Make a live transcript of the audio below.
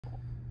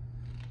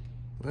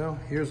Well,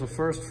 here's a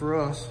first for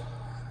us,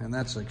 and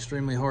that's an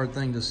extremely hard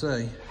thing to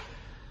say.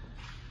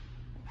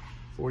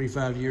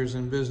 45 years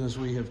in business,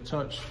 we have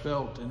touched,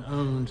 felt, and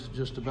owned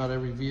just about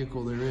every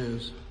vehicle there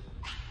is,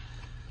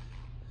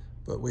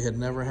 but we had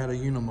never had a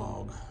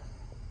Unimog.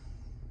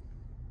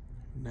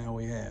 Now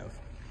we have.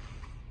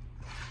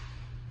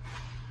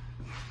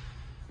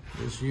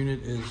 This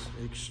unit is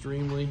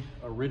extremely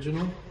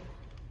original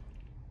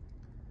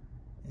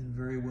and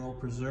very well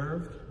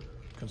preserved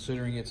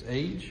considering its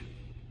age,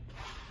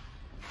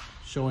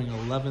 showing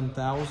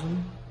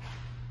 11,000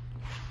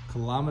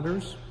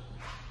 kilometers.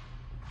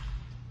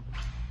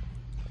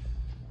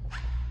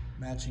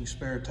 Matching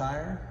spare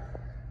tire.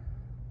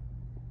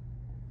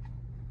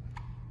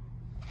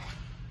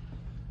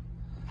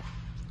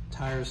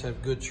 Tires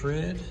have good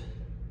tread,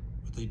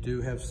 but they do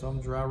have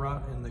some dry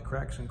rot in the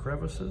cracks and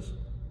crevices.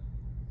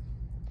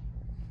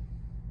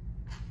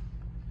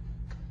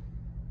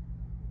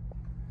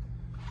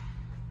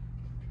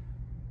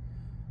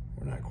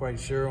 We're not quite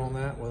sure on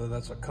that, whether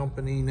that's a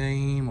company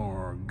name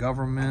or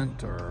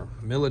government or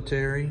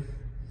military.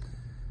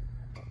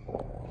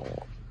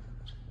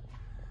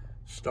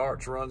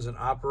 Starts, runs, and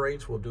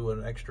operates. We'll do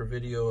an extra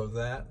video of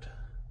that.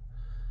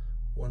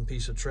 One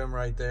piece of trim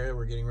right there.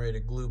 We're getting ready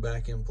to glue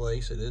back in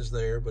place. It is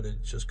there, but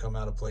it's just come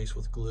out of place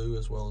with glue,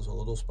 as well as a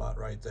little spot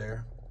right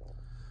there.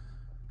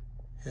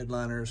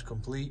 Headliner is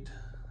complete.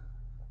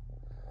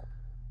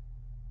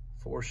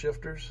 4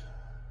 shifters.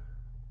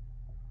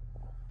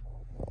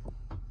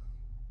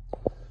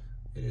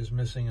 It is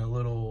missing a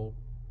little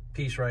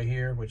piece right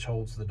here, which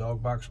holds the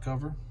dog box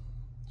cover.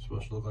 It's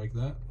supposed to look like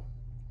that.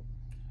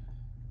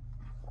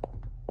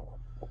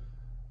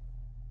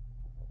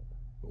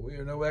 But we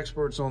are no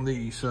experts on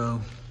these,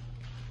 so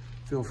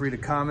feel free to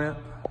comment,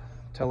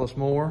 tell us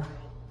more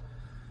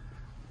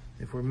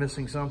if we're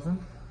missing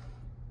something.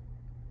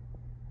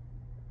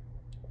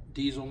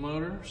 Diesel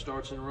motor,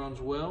 starts and runs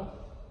well.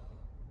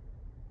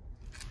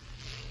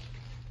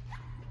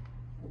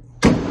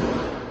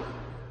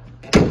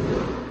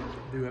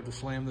 Do have to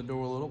slam the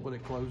door a little, but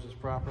it closes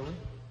properly.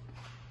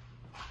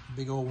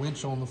 Big old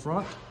winch on the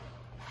front.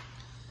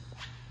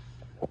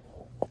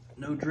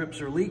 No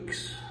drips or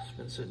leaks. It's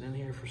been sitting in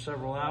here for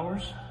several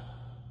hours.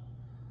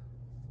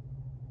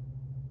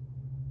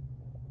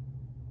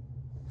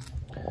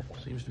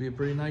 Seems to be a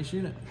pretty nice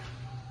unit.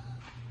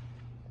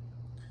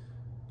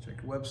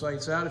 Check the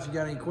websites out if you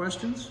got any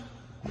questions.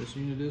 This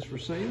unit is for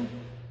sale.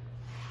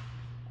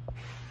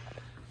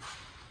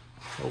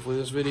 Hopefully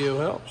this video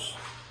helps.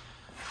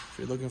 If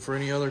you're looking for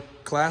any other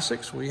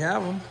classics, we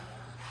have them.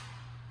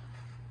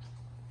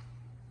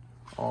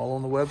 All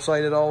on the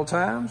website at all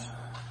times.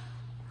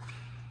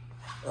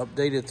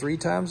 Updated 3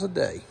 times a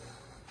day.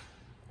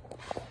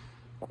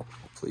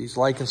 Please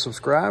like and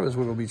subscribe, as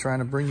we will be trying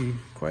to bring you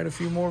quite a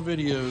few more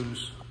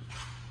videos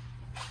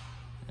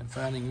and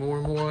finding more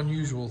and more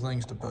unusual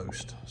things to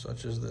post,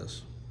 such as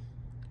this.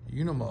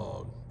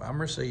 Unimog by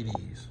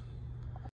Mercedes.